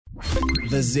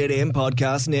The ZM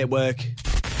Podcast Network.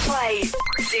 Play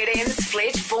ZM's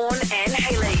Fletch, Vaughan and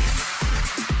Hayley.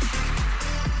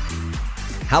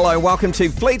 Hello, welcome to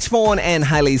Fletch, Vaughan and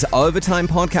Hayley's Overtime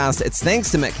Podcast. It's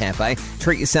thanks to Mick Cafe.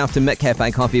 Treat yourself to Mick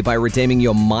Cafe coffee by redeeming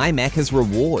your My Macca's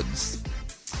rewards.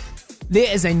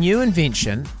 There is a new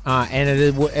invention, and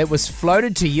it was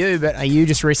floated to you, but you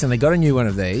just recently got a new one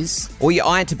of these. Well,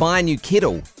 I had to buy a new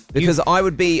kettle because I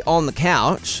would be on the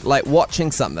couch, like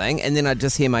watching something, and then I'd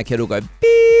just hear my kettle go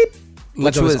beep, Like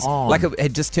which it was was on. like it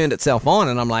had just turned itself on,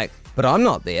 and I'm like, but I'm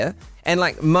not there. And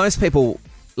like most people,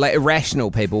 like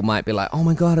irrational people, might be like, oh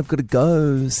my God, I've got a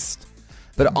ghost.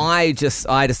 But I just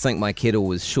think my kettle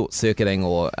was short-circuiting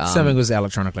or... Something was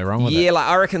electronically wrong with it. Yeah, like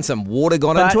I reckon some water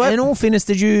got But into it. in all fairness,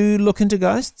 did you look into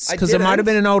ghosts? I Because it might have didn't.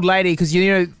 been an old lady, because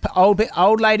you know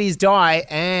old ladies die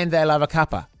and they love a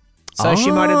cuppa. So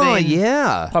she might have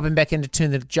been popping back in to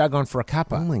turn the jug on for a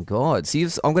cuppa. Oh my God. So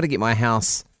I'm going to get my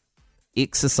house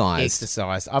exercised.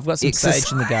 I've got some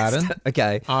sage in the garden.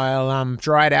 Okay. I'll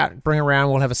dry it out, bring it around,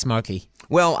 we'll have a smoky.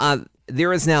 Well,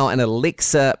 there is now an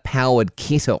Alexa-powered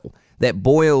kettle that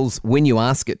boils when you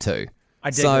ask it to.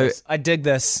 I dig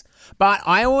this. But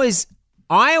I always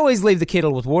leave the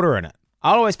kettle with water in it.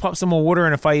 I'll always pop some more water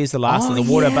in if I use the last of the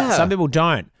water, but some people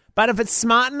don't. But if it's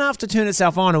smart enough to turn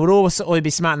itself on, it would also be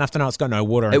smart enough to know it's got no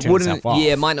water and turn itself off.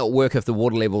 Yeah, it might not work if the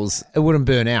water level's It wouldn't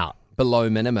burn out. below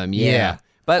minimum, yeah.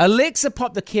 But But Alexa,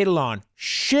 pop the kettle on.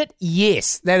 Shit,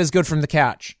 yes. That is good from the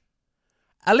couch.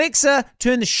 Alexa,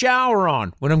 turn the shower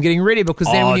on when I'm getting ready, because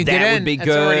then when you get that in, would be it's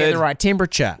already at good. the right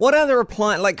temperature. what other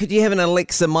appliance, like could you have an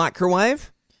Alexa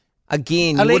microwave?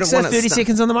 Again, you Alexa, wouldn't want 30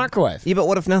 seconds on the microwave. Yeah, but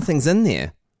what if nothing's in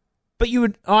there? But you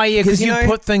would, because 'Cause you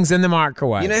put things in the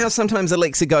microwave. You know how sometimes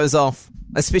Alexa goes off,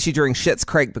 especially during Schitt's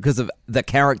Creek because of the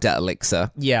character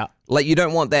Alexa? Yeah. Like you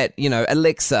don't want that,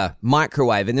 Alexa,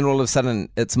 microwave, and then all of a sudden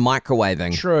it's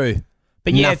microwaving. True.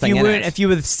 But yeah, Nothing in it. if you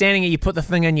were standing and you put the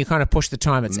thing in, you kind of push the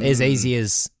time, it's as easy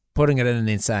as putting it in and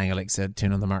then saying, Alexa,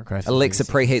 turn on the microwave. Alexa,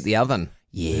 preheat the oven.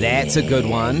 Yeah. That's a good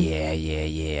one.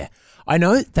 Yeah. I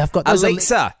know, they've got those...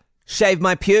 Alexa, shave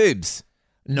my pubes.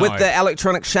 No. With the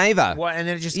electronic shaver. What, and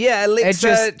then it just... Yeah,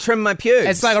 Alexa, trim my pubes.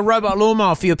 It's like a robot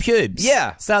lawnmower for your pubes.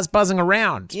 Yeah. Starts buzzing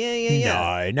around.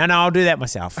 Yeah. No, I'll do that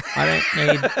myself. I don't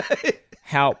need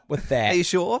help with that. Are you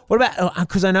sure? What about,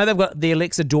 because I know they've got the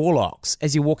Alexa door locks.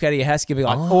 As you walk out of your house, you'll be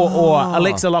like, or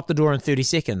Alexa, lock the door in 30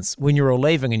 seconds when you're all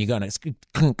leaving and you go and it's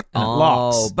clunk and it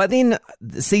locks. But then,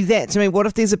 see that to me, what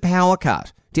if there's a power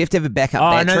cut? Do you have to have a backup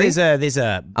battery? No, there's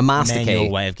a master manual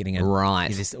key. way of getting in. Right.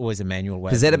 There's always a manual way.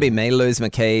 Because that'd be me, lose my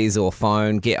keys or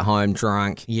phone, get home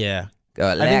drunk. Yeah.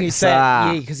 Go, Alexa. I think you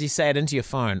say because you say it into your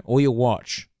phone or your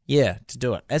watch. Yeah, to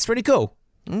do it. That's pretty cool.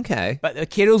 Okay. But the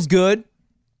kettle's good.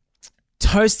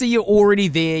 Toaster, you're already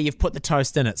there. You've put the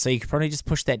toast in it, so you could probably just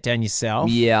push that down yourself.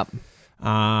 Yep.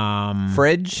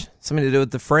 Fridge? Something to do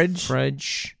with the fridge?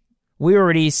 Fridge. We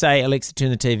already say, Alexa, turn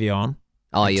the TV on.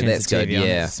 Oh, It yeah, turns that's the good, TV on.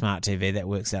 yeah. It's a smart TV that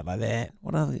works out like that.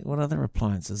 What other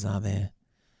appliances are there?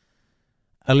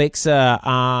 Alexa,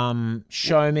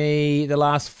 show me the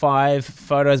last 5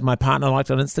 photos my partner liked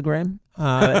on Instagram.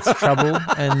 That's trouble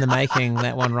in the making,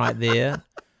 that one right there.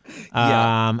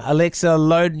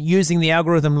 Alexa, using the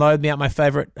algorithm, load me up my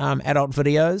favorite adult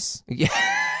videos. Yeah.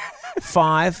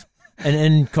 5 in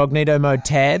incognito mode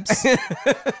tabs.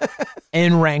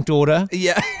 In ranked order.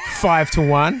 Yeah. 5 to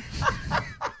 1.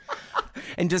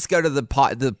 And just go to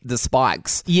the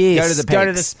spikes. Yes, Go to the peaks. go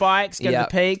to the spikes, go to the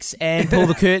peaks, and pull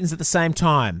the curtains at the same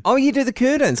time. Oh, you do the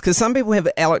curtains? Because some people have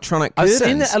electronic I've curtains.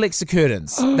 seen the Alexa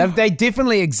curtains. They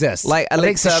definitely exist. Like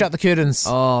Alexa, Alexa- shut the curtains.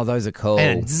 Oh, those are cool.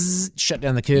 And shut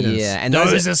down the curtains. Yeah, and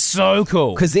those are so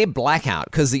cool. Because they're blackout,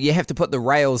 because you have to put the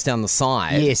rails down the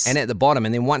side Yes. and at the bottom,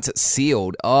 and then once it's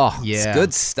sealed, it's Yeah.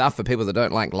 good stuff for people that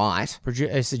don't like light.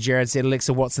 Producer Jared said,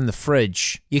 Alexa, what's in the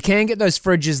fridge? You can get those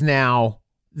fridges now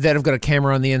that have got a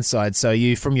camera on the inside, so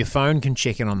you, from your phone, can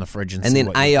check in on the fridge and see then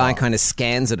what you've AI got. kind of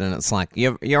scans it, and it's like,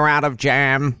 you're out of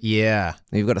jam. Yeah.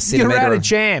 You've got a You're centimetre out of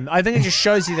jam. I think it just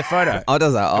shows you the photo. Oh,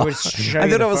 does it? Oh. It would show I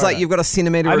you thought the it was photo. like you've got a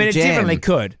centimetre I mean, of it jam. definitely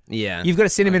could. Yeah. You've got a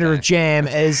centimetre of jam.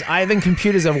 I think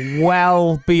computers are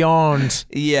well beyond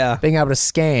Yeah. being able to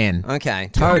scan. Okay.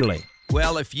 Totally.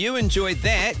 Well, if you enjoyed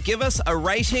that, give us a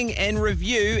rating and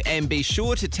review, and be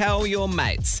sure to tell your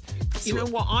mates. You know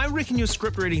what? I reckon your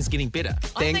script reading's getting better.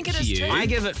 I think it is too. I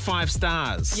give it 5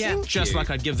 stars. Yeah. Just like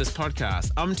I'd give this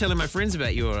podcast. I'm telling my friends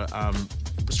about your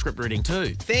script reading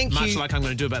too. Thank Much you. like I'm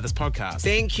going to do about this podcast.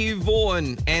 Thank you,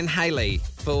 Vaughan and Hayley,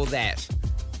 for that.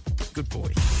 Good boy.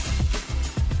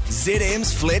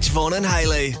 ZM's Fletch, Vaughan and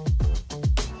Hayley.